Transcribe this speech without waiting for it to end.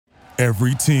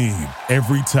Every team,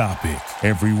 every topic,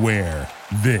 everywhere.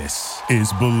 This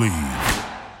is Believe.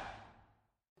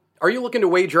 Are you looking to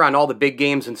wager on all the big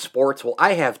games in sports? Well,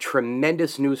 I have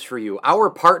tremendous news for you. Our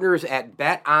partners at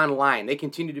Bet Online, they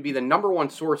continue to be the number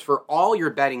one source for all your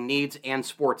betting needs and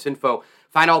sports info.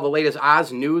 Find all the latest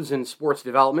odds, news, and sports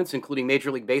developments, including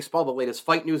Major League Baseball, the latest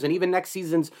fight news, and even next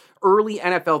season's early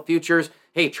NFL futures.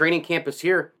 Hey, training camp is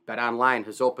here. Bet Online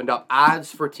has opened up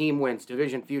odds for team wins,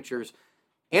 division futures,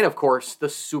 and, of course, the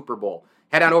Super Bowl.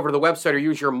 Head on over to the website or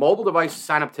use your mobile device to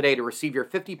sign up today to receive your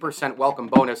 50% welcome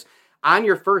bonus on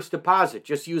your first deposit.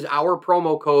 Just use our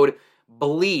promo code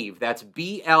BELIEVE. That's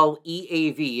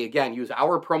B-L-E-A-V. Again, use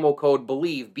our promo code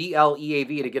BELIEVE,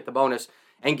 B-L-E-A-V, to get the bonus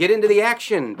and get into the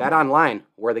action. Bet Online,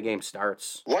 where the game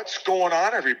starts. What's going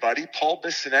on, everybody? Paul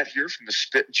Bissonnette here from the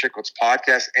Spit and Chicklets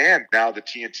podcast and now the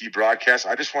TNT broadcast.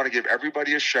 I just want to give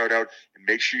everybody a shout out and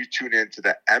make sure you tune in to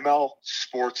the ML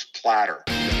Sports Platter.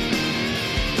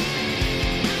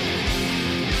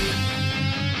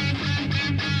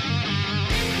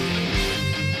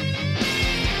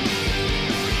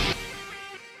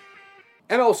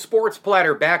 ML Sports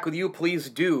Platter back with you. Please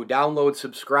do download,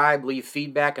 subscribe, leave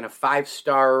feedback, and a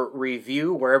 5-star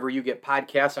review wherever you get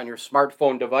podcasts on your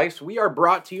smartphone device. We are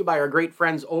brought to you by our great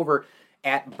friends over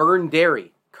at Burn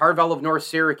Dairy, Carvel of North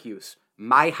Syracuse,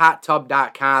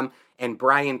 MyHotTub.com, and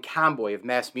Brian Comboy of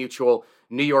Mass Mutual,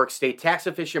 New York State.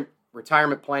 Tax-efficient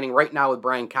retirement planning right now with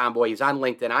Brian Comboy. He's on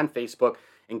LinkedIn, on Facebook,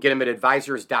 and get him at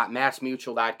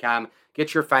advisors.massmutual.com.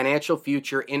 Get your financial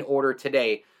future in order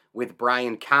today with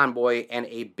Brian Conboy. And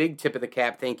a big tip of the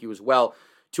cap, thank you as well,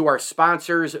 to our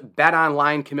sponsors, Bet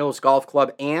Online, Camillus Golf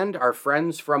Club, and our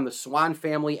friends from the Swan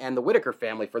family and the Whitaker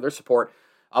family for their support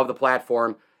of the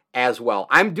platform as well.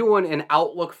 I'm doing an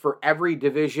outlook for every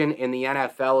division in the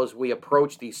NFL as we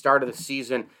approach the start of the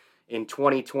season in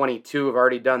 2022. I've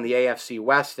already done the AFC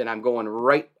West, and I'm going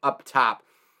right up top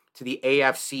to the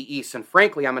AFC East. And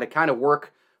frankly, I'm going to kind of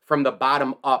work from the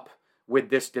bottom up with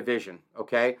this division,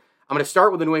 okay? I'm going to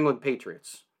start with the New England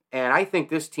Patriots, and I think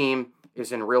this team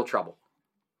is in real trouble.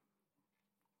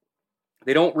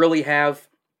 They don't really have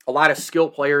a lot of skill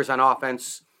players on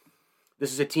offense.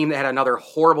 This is a team that had another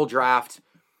horrible draft.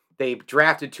 They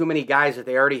drafted too many guys that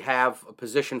they already have a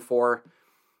position for.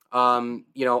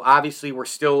 Obviously we're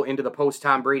still into the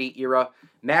post-Tom Brady era.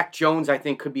 Mac Jones, I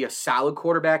think, could be a solid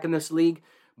quarterback in this league,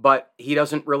 but he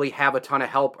doesn't really have a ton of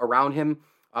help around him.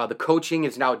 The coaching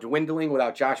is now dwindling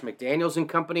without Josh McDaniels and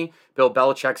company. Bill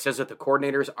Belichick says that the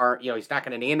coordinators aren't, he's not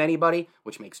going to name anybody,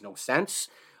 which makes no sense.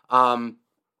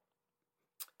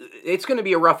 It's going to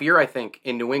be a rough year, I think,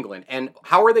 in New England. And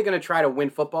how are they going to try to win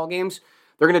football games?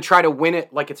 They're going to try to win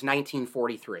it like it's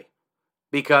 1943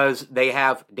 because they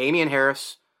have Damian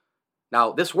Harris.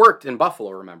 Now, this worked in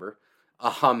Buffalo, remember,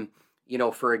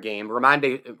 for a game.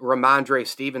 Ramondre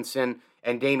Stevenson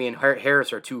and Damian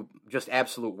Harris are two just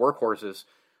absolute workhorses.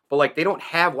 But, they don't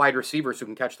have wide receivers who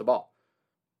can catch the ball.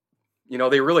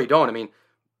 They really don't. I mean,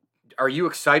 are you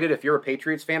excited if you're a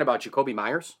Patriots fan about Jacoby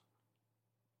Myers?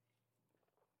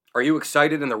 Are you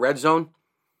excited in the red zone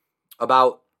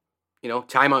about,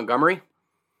 Ty Montgomery? I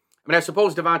mean, I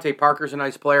suppose Devontae Parker's a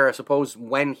nice player. I suppose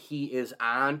when he is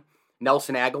on,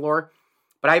 Nelson Aguilar.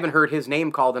 But I haven't heard his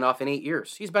name called enough in 8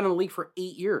 years. He's been in the league for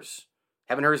 8 years.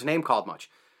 Haven't heard his name called much.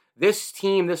 This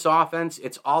team, this offense,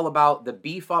 it's all about the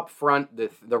beef up front,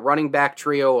 the running back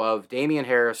trio of Damian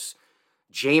Harris,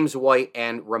 James White,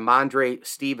 and Ramondre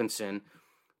Stevenson.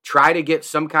 Try to get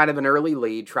some kind of an early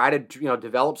lead. Try to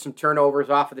develop some turnovers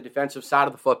off of the defensive side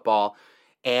of the football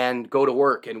and go to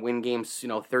work and win games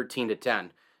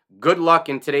 13-10. Good luck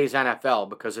in today's NFL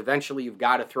because eventually you've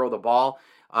got to throw the ball.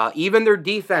 Even their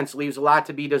defense leaves a lot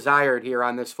to be desired here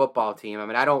on this football team. I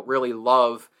mean, I don't really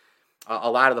love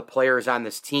a lot of the players on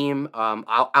this team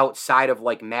outside of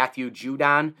Matthew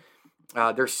Judon.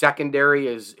 Their secondary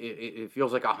it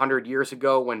feels like 100 years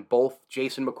ago when both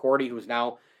Jason McCourty, who's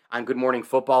now on Good Morning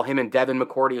Football, him and Devin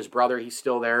McCourty, his brother, he's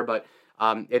still there, but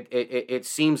it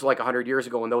seems like 100 years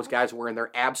ago when those guys were in their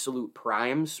absolute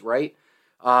primes, right?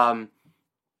 The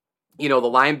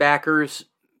linebackers,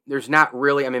 there's not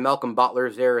really, Malcolm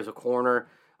Butler's there as a corner.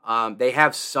 They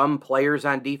have some players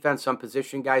on defense, some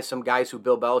position guys, some guys who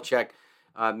Bill Belichick,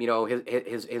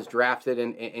 has drafted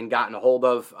and gotten a hold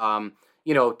of,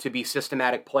 to be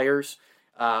systematic players.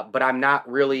 But I'm not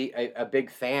really a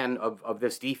big fan of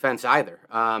this defense either.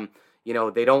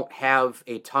 They don't have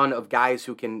a ton of guys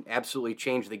who can absolutely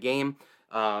change the game.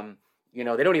 They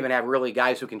don't even have really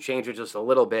guys who can change it just a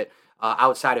little bit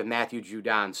outside of Matthew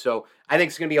Judon. So I think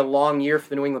it's going to be a long year for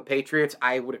the New England Patriots.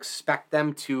 I would expect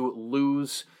them to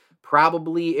lose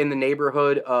probably in the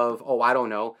neighborhood of,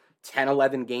 10,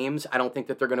 11 games. I don't think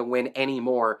that they're going to win any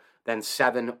more than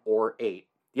 7 or 8.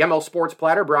 The ML Sports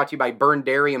Platter brought to you by Byrne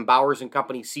Dairy and Bowers &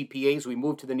 Company CPAs. We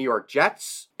move to the New York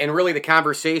Jets. And really the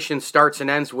conversation starts and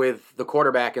ends with the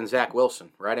quarterback and Zach Wilson,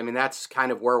 right? I mean, that's kind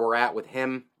of where we're at with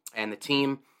him and the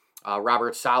team.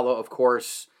 Robert Saleh, of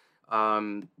course,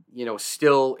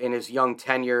 still in his young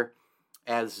tenure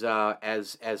as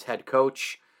head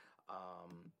coach.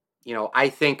 I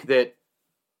think that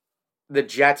the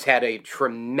Jets had a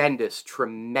tremendous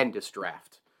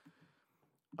draft.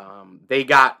 They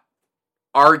got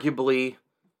arguably,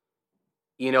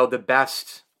 the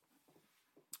best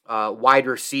wide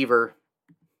receiver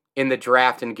in the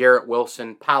draft in Garrett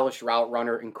Wilson, polished route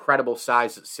runner, incredible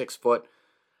size at 6 foot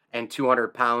and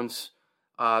 200 pounds.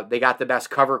 They got the best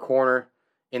cover corner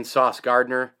in Sauce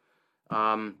Gardner.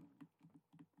 I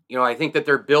think that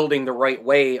they're building the right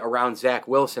way around Zach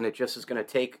Wilson. It just is going to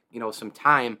take, some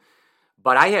time.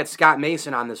 But I had Scott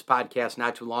Mason on this podcast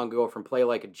not too long ago from Play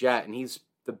Like a Jet, and he's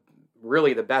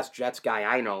really the best Jets guy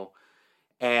I know.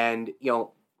 And,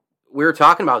 we were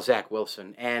talking about Zach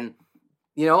Wilson. And,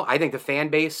 I think the fan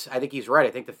base, I think he's right.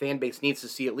 I think the fan base needs to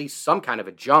see at least some kind of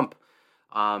a jump.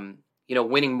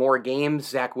 Winning more games,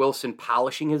 Zach Wilson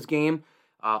polishing his game.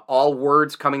 All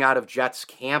words coming out of Jets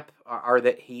camp are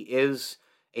that he is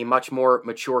a much more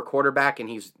mature quarterback, and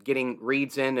he's getting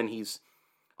reads in, and he's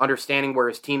understanding where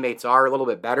his teammates are a little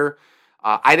bit better.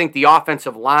 I think the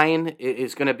offensive line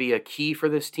is going to be a key for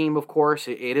this team, of course.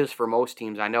 It is for most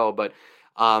teams, I know. But,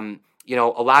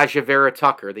 Elijah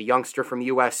Vera-Tucker, the youngster from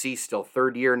USC, still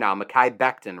third year now. Mekhi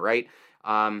Becton, right?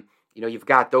 You've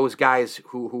got those guys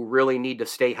who really need to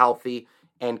stay healthy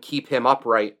and keep him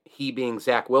upright, he being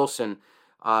Zach Wilson.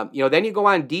 Then you go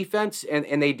on defense,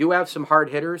 and they do have some hard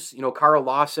hitters. Carl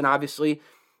Lawson, obviously,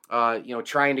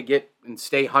 trying to get and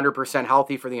stay 100%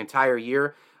 healthy for the entire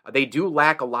year. They do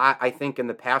lack a lot, I think, in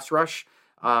the pass rush.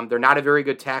 They're not a very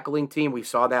good tackling team. We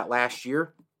saw that last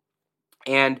year.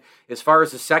 And as far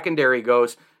as the secondary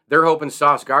goes, they're hoping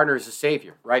Sauce Gardner is a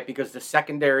savior, right? Because the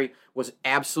secondary was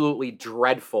absolutely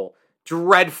dreadful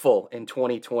in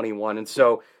 2021. And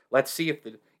so let's see if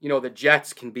the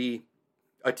Jets can be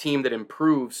a team that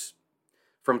improves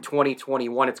from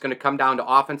 2021. It's going to come down to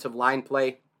offensive line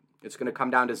play. It's going to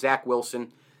come down to Zach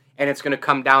Wilson. And it's going to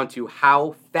come down to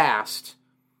how fast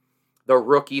the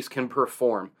rookies can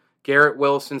perform. Garrett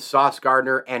Wilson, Sauce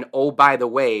Gardner, and oh, by the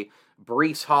way,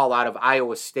 Breece Hall out of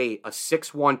Iowa State, a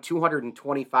 6'1",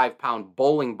 225-pound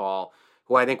bowling ball,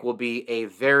 who I think will be a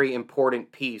very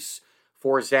important piece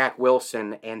for Zach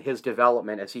Wilson and his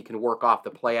development as he can work off the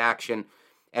play action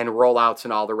and rollouts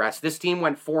and all the rest. This team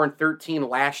went 4-13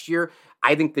 last year.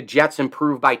 I think the Jets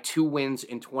improved by 2 wins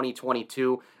in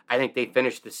 2022. I think they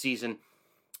finished the season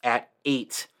at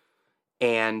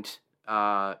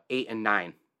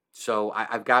 8-9. So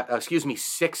I've got,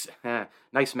 6,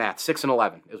 nice math,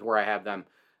 6-11 is where I have them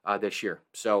this year.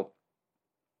 So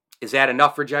is that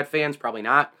enough for Jet fans? Probably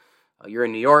not. You're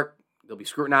in New York. They'll be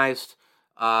scrutinized.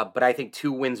 But I think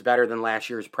 2 wins better than last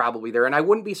year is probably there. And I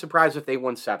wouldn't be surprised if they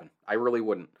won 7. I really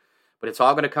wouldn't. But it's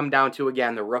all going to come down to,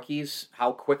 again, the rookies,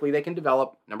 how quickly they can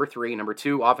develop. Number 3. Number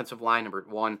 2, offensive line. Number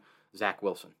 1, Zach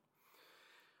Wilson.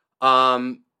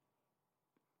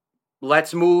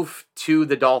 Let's move to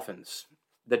the Dolphins.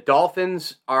 The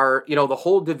Dolphins are, the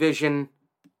whole division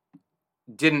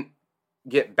didn't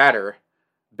get better.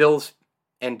 Bills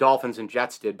and Dolphins and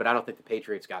Jets did, but I don't think the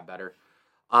Patriots got better.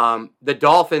 The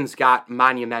Dolphins got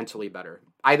monumentally better.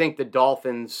 I think the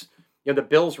Dolphins, the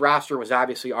Bills roster was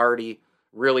obviously already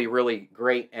really, really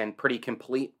great and pretty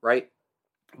complete, right?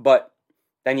 But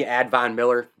then you add Von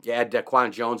Miller, you add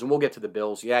Daquan Jones, and we'll get to the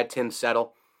Bills. You add Tim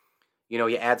Settle,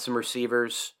 you add some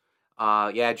receivers.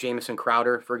 You add Jamison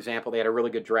Crowder, for example. They had a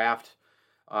really good draft.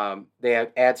 They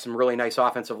add some really nice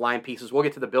offensive line pieces. We'll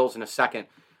get to the Bills in a second.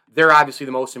 They're obviously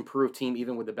the most improved team,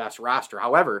 even with the best roster.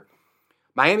 However,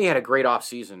 Miami had a great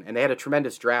offseason, and they had a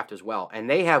tremendous draft as well. And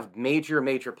they have major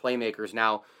playmakers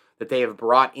now that they have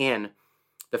brought in.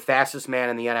 The fastest man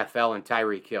in the NFL in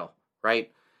Tyreek Hill,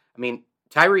 right? I mean,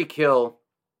 Tyreek Hill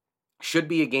should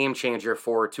be a game changer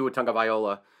for Tua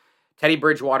Tagovailoa. Teddy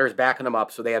Bridgewater is backing them up,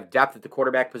 so they have depth at the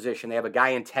quarterback position. They have a guy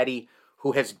in Teddy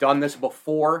who has done this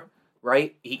before,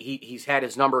 right? He's had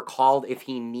his number called if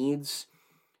he needs,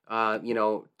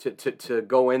 to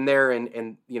go in there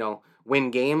and win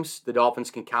games. The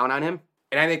Dolphins can count on him.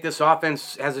 And I think this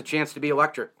offense has a chance to be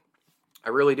electric. I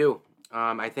really do.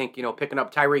 I think, picking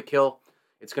up Tyreek Hill,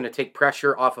 it's going to take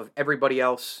pressure off of everybody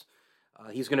else.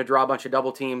 He's going to draw a bunch of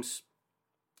double teams.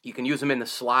 You can use him in the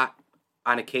slot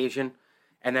on occasion,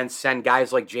 and then send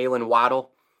guys like Jalen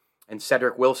Waddle and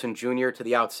Cedric Wilson Jr. to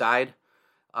the outside.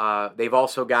 They've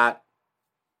also got,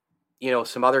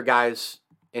 some other guys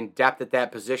in depth at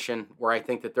that position where I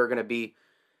think that they're going to be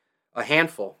a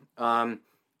handful.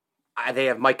 They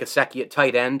have Mike Gesicki at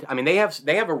tight end. I mean, they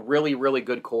have a really, really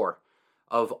good core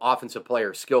of offensive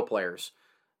players, skill players.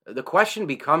 The question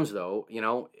becomes, though,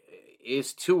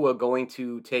 is Tua going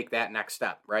to take that next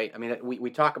step, right? I mean, we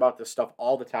talk about this stuff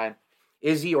all the time.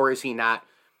 Is he or is he not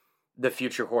the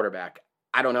future quarterback?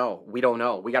 I don't know. We don't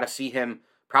know. We got to see him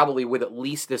probably with at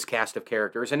least this cast of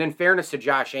characters. And in fairness to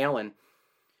Josh Allen,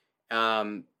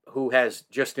 who has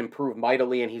just improved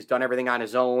mightily, and he's done everything on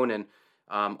his own and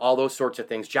all those sorts of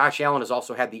things. Josh Allen has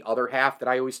also had the other half that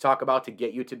I always talk about to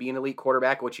get you to be an elite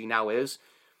quarterback, which he now is.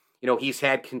 He's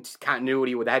had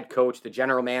continuity with the head coach, the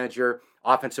general manager,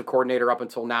 offensive coordinator up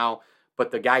until now,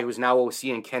 but the guy who's now OC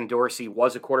and Ken Dorsey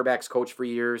was a quarterback's coach for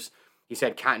years. He's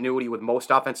had continuity with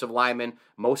most offensive linemen,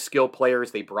 most skilled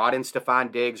players. They brought in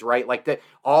Stephon Diggs, right? Like that,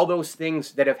 all those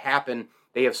things that have happened,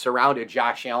 they have surrounded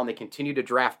Josh Allen. They continue to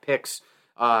draft picks,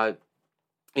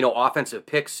 offensive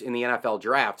picks in the NFL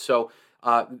draft. So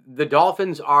the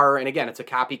Dolphins are, and again, it's a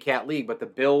copycat league, but the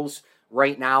Bills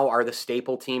right now are the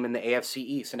staple team in the AFC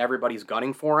East, and everybody's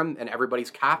gunning for them, and everybody's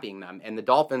copying them. And the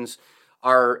Dolphins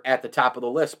are at the top of the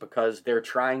list because they're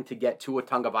trying to get Tua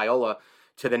Tagovailoa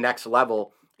to the next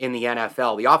level in the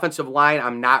NFL. The offensive line,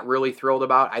 I'm not really thrilled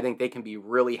about. I think they can be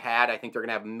really had. I think they're going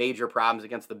to have major problems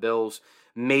against the Bills,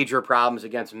 major problems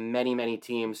against many, many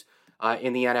teams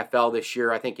in the NFL this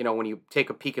year. I think, when you take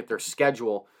a peek at their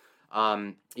schedule,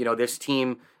 this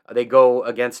team, they go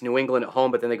against New England at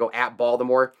home, but then they go at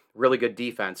Baltimore, really good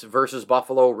defense. Versus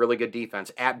Buffalo, really good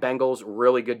defense. At Bengals,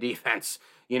 really good defense,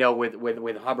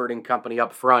 with Hubbard and company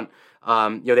up front.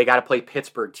 They got to play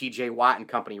Pittsburgh, TJ Watt and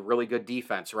company, really good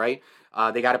defense, right?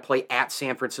 They got to play at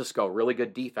San Francisco, really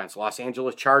good defense. Los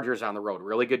Angeles Chargers on the road,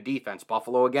 really good defense.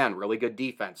 Buffalo again, really good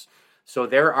defense. So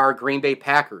there are Green Bay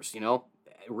Packers,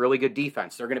 really good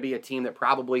defense. They're going to be a team that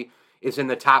probably is in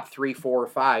the top 3, 4, or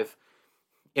 5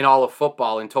 in all of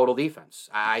football in total defense.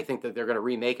 I think that they're going to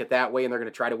remake it that way, and they're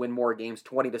going to try to win more games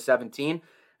 20-17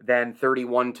 than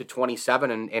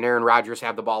 31-27, and Aaron Rodgers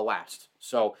have the ball last.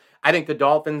 So I think the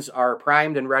Dolphins are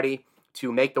primed and ready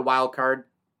to make the wild card,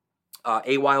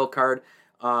 a wild card.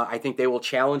 I think they will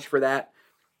challenge for that,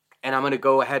 and I'm going to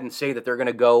go ahead and say that they're going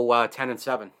to go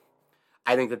 10-7.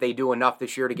 I think that they do enough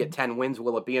this year to get 10 wins.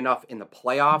 Will it be enough in the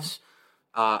playoffs,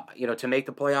 to make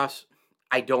the playoffs?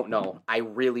 I don't know. I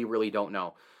really, really don't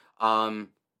know.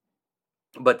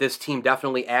 But this team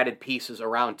definitely added pieces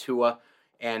around Tua.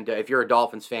 And if you're a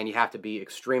Dolphins fan, you have to be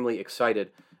extremely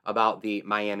excited about the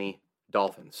Miami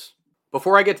Dolphins.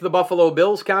 Before I get to the Buffalo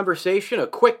Bills conversation, a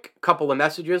quick couple of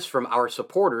messages from our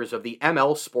supporters of the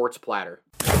ML Sports Platter.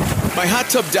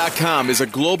 MyHotTub.com is a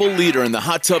global leader in the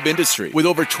hot tub industry with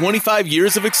over 25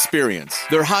 years of experience.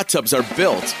 Their hot tubs are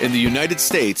built in the United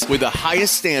States with the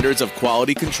highest standards of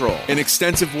quality control, an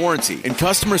extensive warranty, and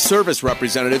customer service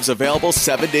representatives available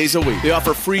 7 days a week. They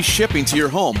offer free shipping to your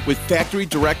home with factory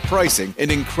direct pricing and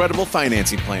incredible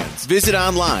financing plans. Visit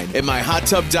online at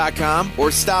MyHotTub.com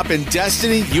or stop in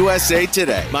Destiny, USA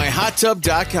today.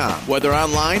 MyHotTub.com. Whether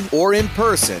online or in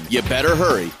person, you better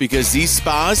hurry because these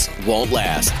spas won't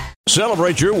last.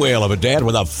 Celebrate your whale of a dad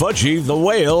with a Fudgy the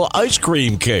Whale ice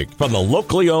cream cake from the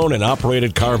locally owned and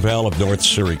operated Carvel of North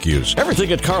Syracuse.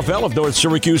 Everything at Carvel of North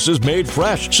Syracuse is made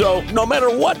fresh, so no matter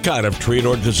what kind of treat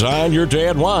or design your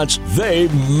dad wants, they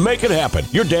make it happen.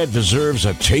 Your dad deserves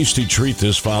a tasty treat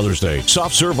this Father's Day.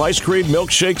 Soft serve ice cream,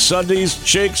 milkshakes, sundaes,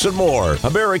 shakes, and more.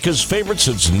 America's favorite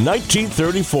since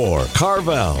 1934.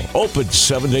 Carvel, open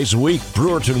 7 days a week.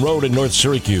 Brewerton Road in North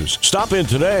Syracuse. Stop in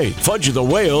today. Fudgy the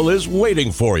Whale is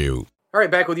waiting for you. All right,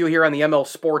 back with you here on the ML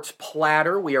Sports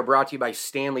Platter. We are brought to you by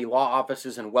Stanley Law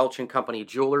Offices and Welch & Company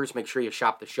Jewelers. Make sure you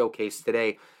shop the showcase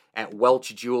today at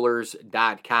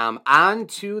welchjewelers.com. On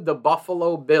to the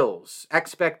Buffalo Bills.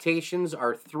 Expectations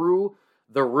are through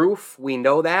the roof. We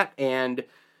know that. And,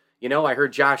 I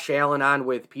heard Josh Allen on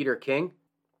with Peter King,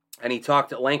 and he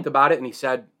talked at length about it, and he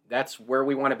said, that's where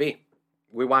we want to be.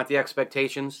 We want the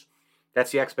expectations.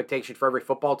 That's the expectation for every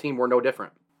football team. We're no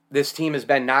different. This team has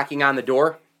been knocking on the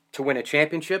door to win a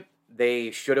championship.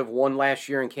 They should have won last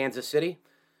year in Kansas City.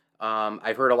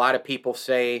 I've heard a lot of people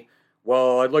say,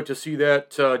 well, I'd like to see that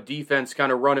defense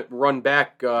kind of run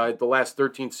back at the last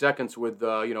 13 seconds with,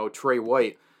 Trey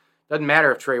White. Doesn't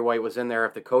matter if Trey White was in there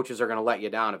if the coaches are going to let you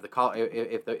down. If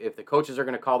the coaches are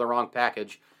going to call the wrong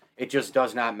package, it just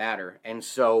does not matter. And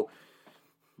so,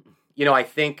 I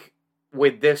think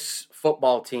with this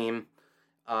football team,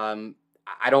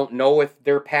 I don't know if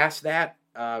they're past that.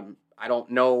 I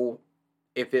don't know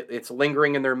if it's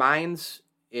lingering in their minds.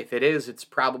 If it is, it's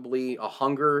probably a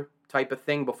hunger type of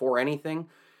thing before anything.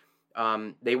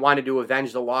 They wanted to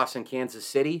avenge the loss in Kansas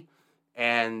City,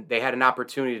 and they had an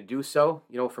opportunity to do so,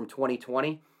 from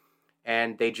 2020,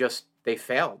 and they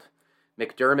failed.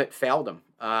 McDermott failed them.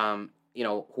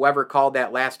 Whoever called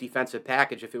that last defensive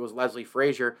package, if it was Leslie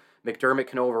Frazier, McDermott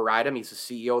can override him. He's the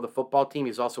CEO of the football team.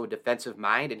 He's also a defensive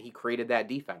mind, and he created that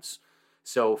defense.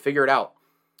 So figure it out.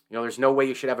 There's no way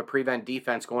you should have a prevent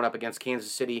defense going up against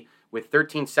Kansas City with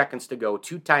 13 seconds to go,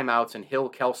 2 timeouts, and Hill,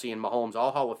 Kelsey, and Mahomes,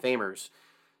 all Hall of Famers.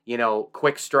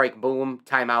 Quick strike, boom,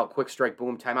 timeout, quick strike,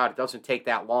 boom, timeout. It doesn't take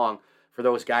that long for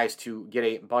those guys to get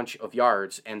a bunch of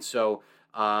yards. And so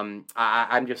I'm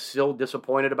just still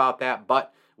disappointed about that,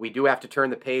 but we do have to turn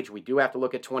the page. We do have to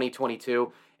look at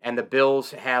 2022, and the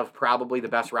Bills have probably the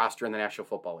best roster in the National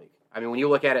Football League. I mean, when you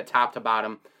look at it top to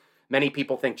bottom, many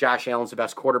people think Josh Allen's the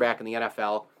best quarterback in the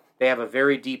NFL. They have a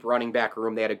very deep running back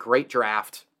room. They had a great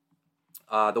draft.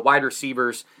 The wide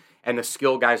receivers and the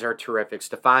skill guys are terrific.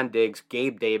 Stephon Diggs,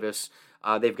 Gabe Davis.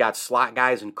 They've got slot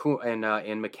guys in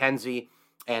McKenzie,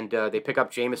 and they pick up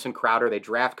Jamison Crowder. They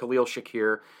draft Khalil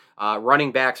Shakir.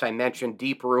 Running backs, I mentioned,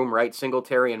 deep room, right?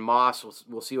 Singletary and Moss.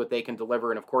 We'll see what they can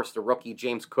deliver. And, of course, the rookie,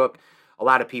 James Cook, a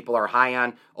lot of people are high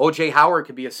on. O.J. Howard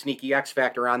could be a sneaky X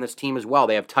factor on this team as well.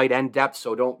 They have tight end depth,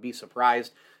 so don't be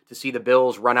surprised to see the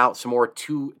Bills run out some more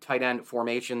 2 tight end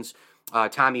formations.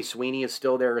 Tommy Sweeney is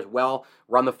still there as well.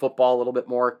 Run the football a little bit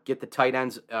more. Get the tight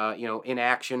ends, in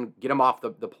action. Get them off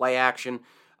the play action.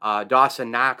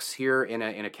 Dawson Knox here in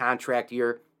a contract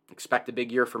year. Expect a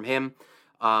big year from him.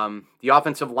 The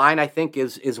offensive line, I think,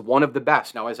 is one of the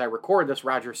best. Now, as I record this,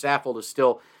 Roger Saffold is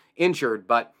still injured,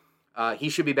 but he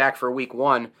should be back for week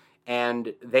 1.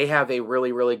 And they have a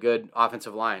really, really good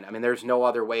offensive line. I mean, there's no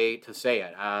other way to say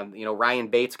it. Ryan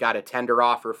Bates got a tender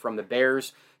offer from the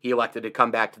Bears. He elected to come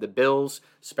back to the Bills.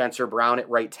 Spencer Brown at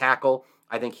right tackle.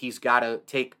 I think he's got to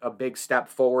take a big step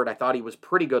forward. I thought he was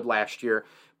pretty good last year,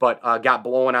 but got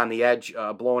blown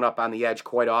up on the edge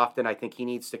quite often. I think he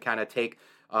needs to kind of take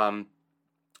a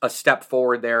step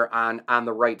forward there on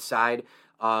the right side.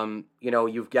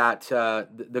 You've got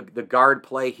the guard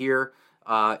play here.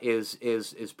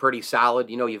 Is pretty solid.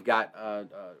 You've got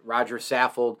Roger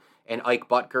Saffold and Ike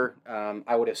Butker.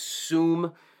 I would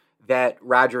assume that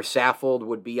Roger Saffold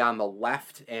would be on the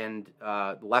left and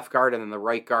left guard, and then the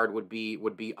right guard would be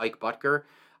Ike Butker.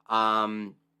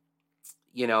 And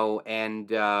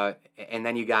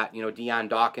then you got Deion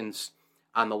Dawkins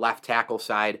on the left tackle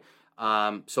side.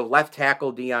 So left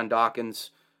tackle Deion Dawkins,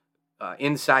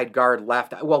 inside guard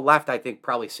left. Well, left I think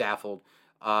probably Saffold.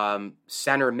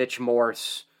 Center Mitch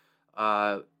Morse,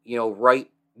 right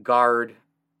guard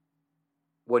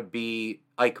would be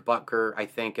Ike Butker, I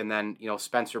think, and then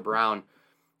Spencer Brown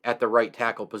at the right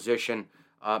tackle position.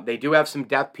 They do have some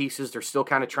depth pieces. They're still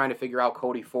kind of trying to figure out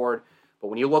Cody Ford, but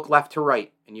when you look left to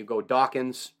right and you go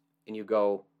Dawkins and you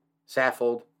go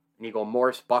Saffold and you go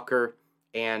Morse, Butker,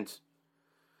 and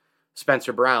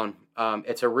Spencer Brown,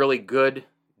 it's a really good,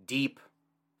 deep,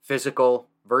 physical,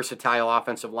 versatile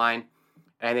offensive line.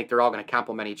 And I think they're all going to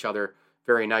complement each other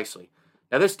very nicely.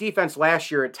 Now, this defense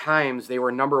last year, at times, they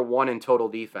were number 1 in total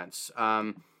defense.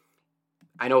 I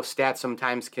know stats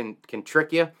sometimes can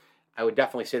trick you. I would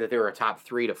definitely say that they were a top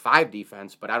 3 to 5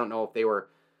 defense, but I don't know if they were,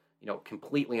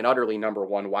 completely and utterly number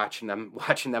 1 watching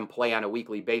them play on a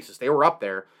weekly basis. They were up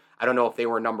there. I don't know if they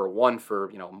were number 1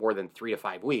 for, more than 3 to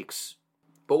 5 weeks.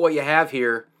 But what you have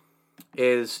here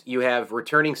is you have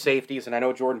returning safeties, and I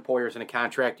know Jordan Poyer's in a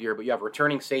contract year, but you have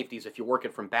returning safeties if you work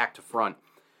it from back to front.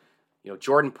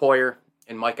 Jordan Poyer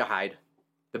and Micah Hyde,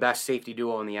 the best safety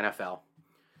duo in the NFL.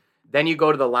 Then you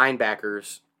go to the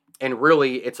linebackers, and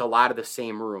really it's a lot of the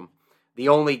same room. The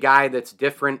only guy that's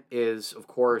different is, of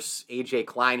course, A.J.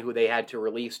 Klein, who they had to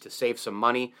release to save some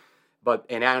money,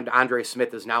 and Andre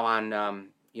Smith is now on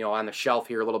the shelf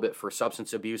here a little bit for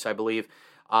substance abuse, I believe.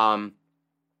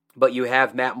 But you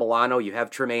have Matt Milano, you have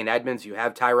Tremaine Edmonds, you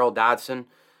have Tyrell Dodson.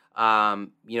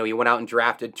 You went out and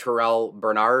drafted Terrell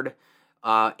Bernard.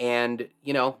 And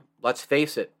let's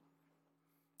face it,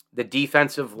 the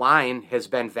defensive line has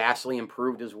been vastly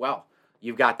improved as well.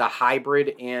 You've got the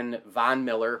hybrid in Von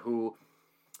Miller, who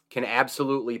can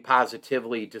absolutely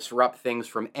positively disrupt things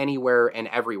from anywhere and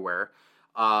everywhere.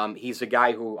 He's a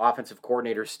guy who offensive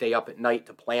coordinators stay up at night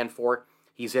to plan for.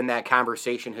 He's in that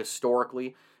conversation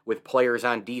historically with players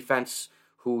on defense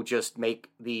who just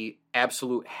make the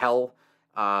absolute hell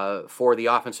for the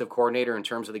offensive coordinator in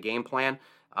terms of the game plan.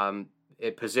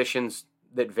 It positions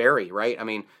that vary, right? I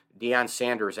mean, Deion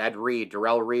Sanders, Ed Reed,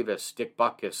 Darrelle Revis, Dick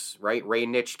Butkus, right? Ray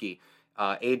Nitschke,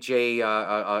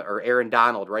 or Aaron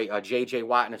Donald, right? J.J.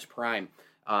 Watt in his prime,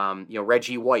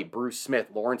 Reggie White, Bruce Smith,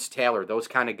 Lawrence Taylor, those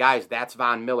kind of guys. That's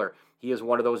Von Miller. He is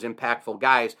one of those impactful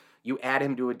guys. You add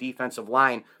him to a defensive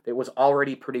line that was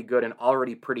already pretty good and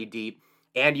already pretty deep,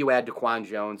 and you add DaQuan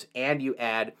Jones, and you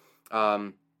add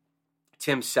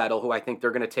Tim Settle, who I think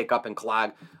they're going to take up and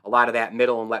clog a lot of that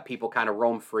middle and let people kind of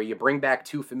roam free. You bring back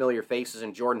two familiar faces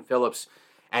in Jordan Phillips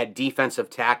at defensive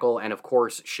tackle, and of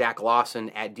course Shaq Lawson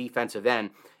at defensive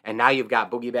end. And now you've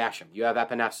got Boogie Basham, you have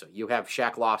Epinesa, you have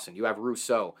Shaq Lawson, you have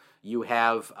Rousseau, you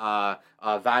have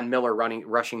Von Miller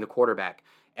rushing the quarterback.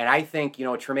 And I think,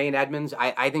 Tremaine Edmunds,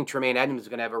 I think Tremaine Edmunds is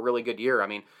going to have a really good year. I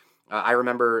mean, I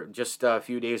remember just a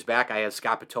few days back, I had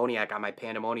Scott Petoniak on my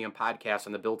Pandemonium podcast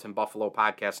on the Built in Buffalo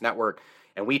Podcast Network,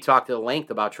 and we talked at length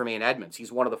about Tremaine Edmunds.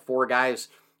 He's one of the 4 guys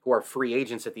who are free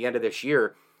agents at the end of this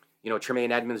year.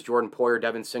 Tremaine Edmunds, Jordan Poyer,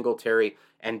 Devin Singletary,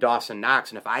 and Dawson Knox.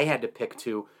 And if I had to pick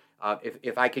 2,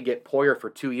 if I could get Poyer for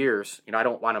 2 years, I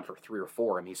don't want him for 3 or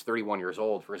 4. I mean, he's 31 years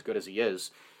old for as good as he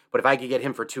is. But if I could get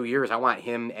him for 2 years, I want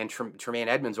him and Tremaine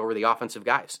Edmunds over the offensive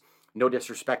guys. No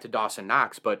disrespect to Dawson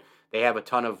Knox, but they have a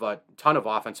ton of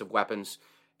offensive weapons,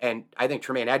 and I think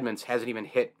Tremaine Edmunds hasn't even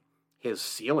hit his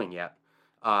ceiling yet.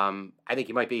 I think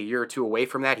he might be a year or 2 away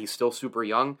from that. He's still super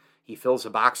young. He fills the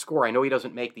box score. I know he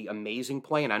doesn't make the amazing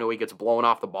play, and I know he gets blown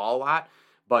off the ball a lot,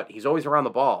 but he's always around the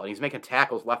ball, and he's making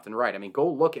tackles left and right. I mean, go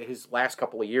look at his last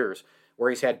couple of years where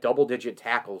he's had double-digit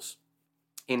tackles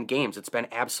in games. It's been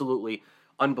absolutely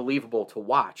unbelievable to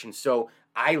watch, and so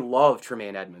I love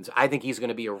Tremaine Edmunds. I think he's going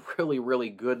to be a really, really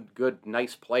good,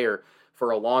 nice player for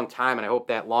a long time, and I hope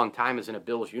that long time is in a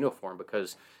Bills uniform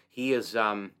because he is,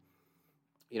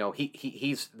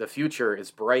 he's the future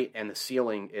is bright and the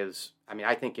ceiling is. I mean,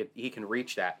 I think he can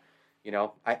reach that.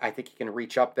 I think he can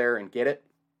reach up there and get it,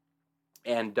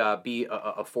 and be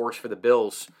a force for the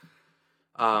Bills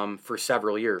for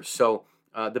several years. So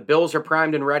the Bills are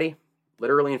primed and ready,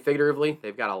 literally and figuratively.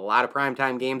 They've got a lot of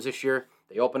primetime games this year.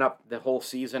 They open up the whole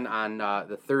season on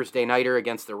the Thursday nighter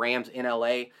against the Rams in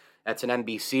L.A. That's an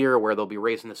NBCer where they'll be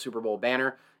raising the Super Bowl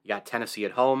banner. You got Tennessee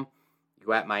at home. You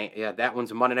go at that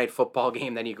one's a Monday Night Football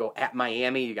game. Then you go at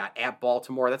Miami. You got at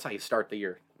Baltimore. That's how you start the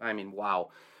year. I mean,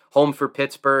 wow. Home for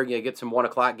Pittsburgh. You get some 1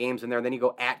 o'clock games in there. Then you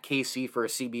go at KC for a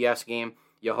CBS game.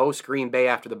 You host Green Bay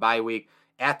after the bye week.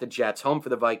 At the Jets. Home for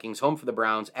the Vikings. Home for the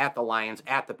Browns. At the Lions.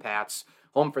 At the Pats.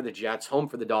 Home for the Jets. Home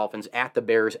for the Dolphins. At the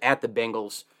Bears. At the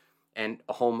Bengals. And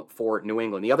a home for New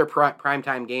England. The other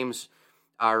primetime games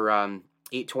are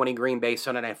 8:20 Green Bay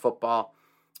Sunday Night Football.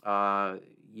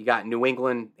 You got New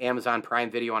England Amazon Prime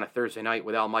Video on a Thursday night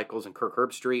with Al Michaels and Kirk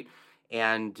Herbstreit.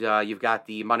 And you've got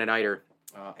the Monday Nighter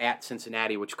at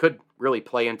Cincinnati, which could really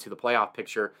play into the playoff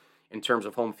picture in terms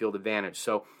of home field advantage.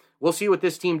 So we'll see what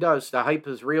this team does. The hype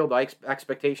is real. The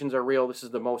expectations are real. This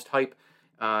is the most hype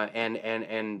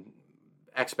and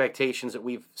expectations that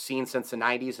we've seen since the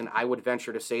 90s, and I would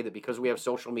venture to say that because we have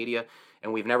social media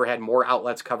and we've never had more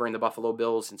outlets covering the Buffalo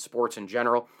Bills and sports in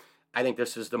general, I think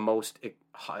this is the most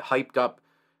hyped up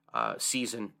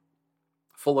season,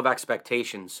 full of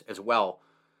expectations as well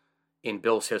in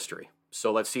Bills history.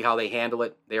 So let's see how they handle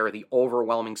it. They are the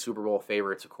overwhelming Super Bowl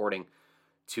favorites according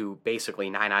to basically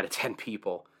 9 out of 10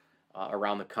 people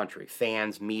around the country,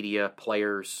 fans, media,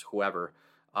 players, whoever.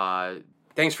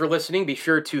 Thanks for listening. Be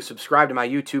sure to subscribe to my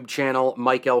YouTube channel,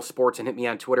 Mike L Sports, and hit me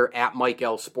on Twitter at Mike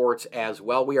L Sports as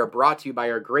well. We are brought to you by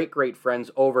our great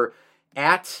friends over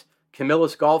at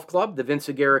Camillus Golf Club, the Vince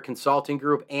Aguirre Consulting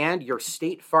Group, and your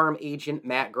State Farm agent,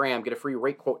 Matt Graham. Get a free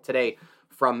rate quote today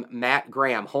from Matt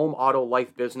Graham, home, auto,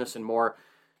 life, business, and more.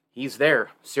 He's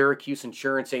there,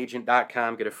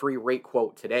 SyracuseInsuranceAgent.com. Get a free rate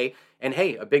quote today. And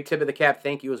hey, a big tip of the cap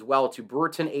thank you as well to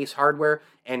Brewerton Ace Hardware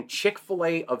and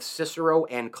Chick-fil-A of Cicero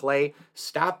and Clay.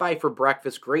 Stop by for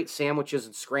breakfast. Great sandwiches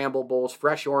and scramble bowls,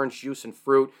 fresh orange juice and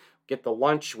fruit. Get the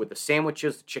lunch with the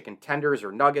sandwiches, the chicken tenders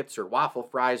or nuggets or waffle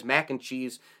fries, mac and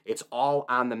cheese. It's all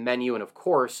on the menu. And of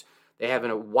course, they have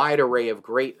a wide array of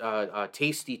great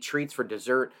tasty treats for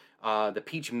dessert. The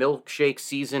peach milkshake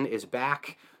season is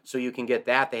back, so you can get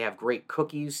that. They have great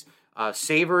cookies.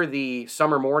 Savor the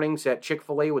summer mornings at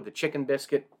Chick-fil-A with the chicken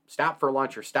biscuit. Stop for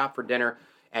lunch or stop for dinner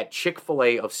at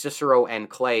Chick-fil-A of Cicero and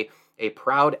Clay, a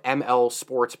proud ML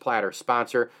Sports Platter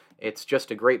sponsor. It's just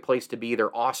a great place to be.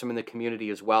 They're awesome in the community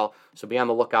as well, so be on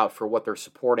the lookout for what they're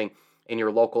supporting in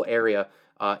your local area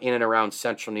in and around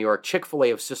Central New York. Chick-fil-A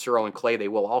of Cicero and Clay, they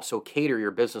will also cater your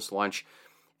business lunch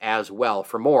as well.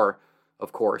 For more,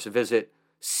 of course, visit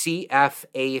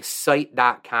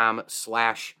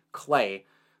CFAsite.com/Clay.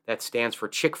 That stands for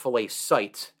Chick-fil-A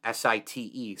Site,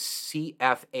 SITE,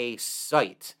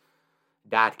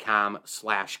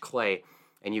 CFAsite.com/Clay.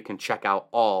 And you can check out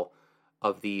all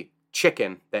of the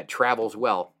chicken that travels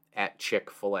well at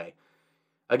Chick-fil-A.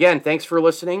 Again, thanks for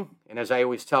listening, And as I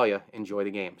always tell you, enjoy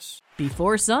the games.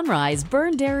 Before sunrise,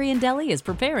 Byrne Dairy & Deli is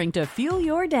preparing to fuel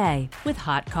your day with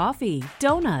hot coffee,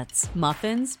 donuts,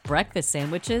 muffins, breakfast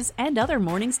sandwiches, and other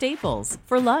morning staples.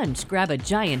 For lunch, grab a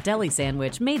giant deli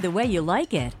sandwich made the way you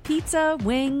like it. Pizza,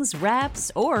 wings,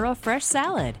 wraps, or a fresh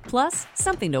salad. Plus,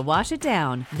 something to wash it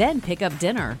down. Then pick up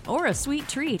dinner or a sweet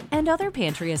treat and other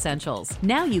pantry essentials.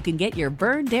 Now you can get your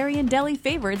Byrne Dairy & Deli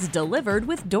favorites delivered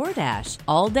with DoorDash.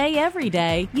 All day, every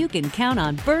day, you can count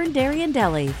on Byrne Dairy &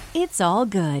 Deli. It's all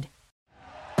good.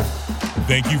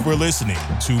 Thank you for listening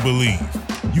to Believe.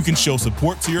 You can show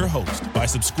support to your host by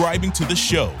subscribing to the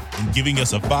show and giving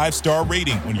us a 5-star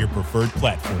rating on your preferred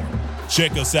platform.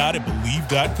 Check us out at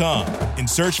Believe.com and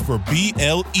search for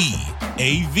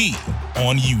BLEAV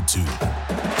on YouTube.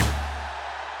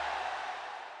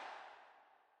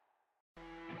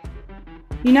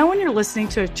 You know when you're listening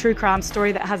to a true crime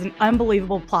story that has an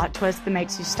unbelievable plot twist that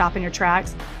makes you stop in your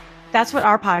tracks? That's what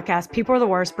our podcast, People Are the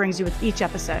Worst, brings you with each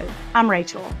episode. I'm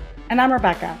Rachel. And I'm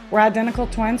Rebecca. We're identical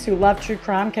twins who love true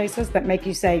crime cases that make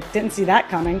you say, didn't see that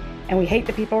coming, and we hate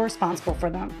the people responsible for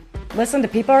them. Listen to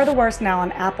People Are the Worst now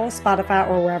on Apple, Spotify,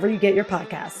 or wherever you get your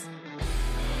podcasts.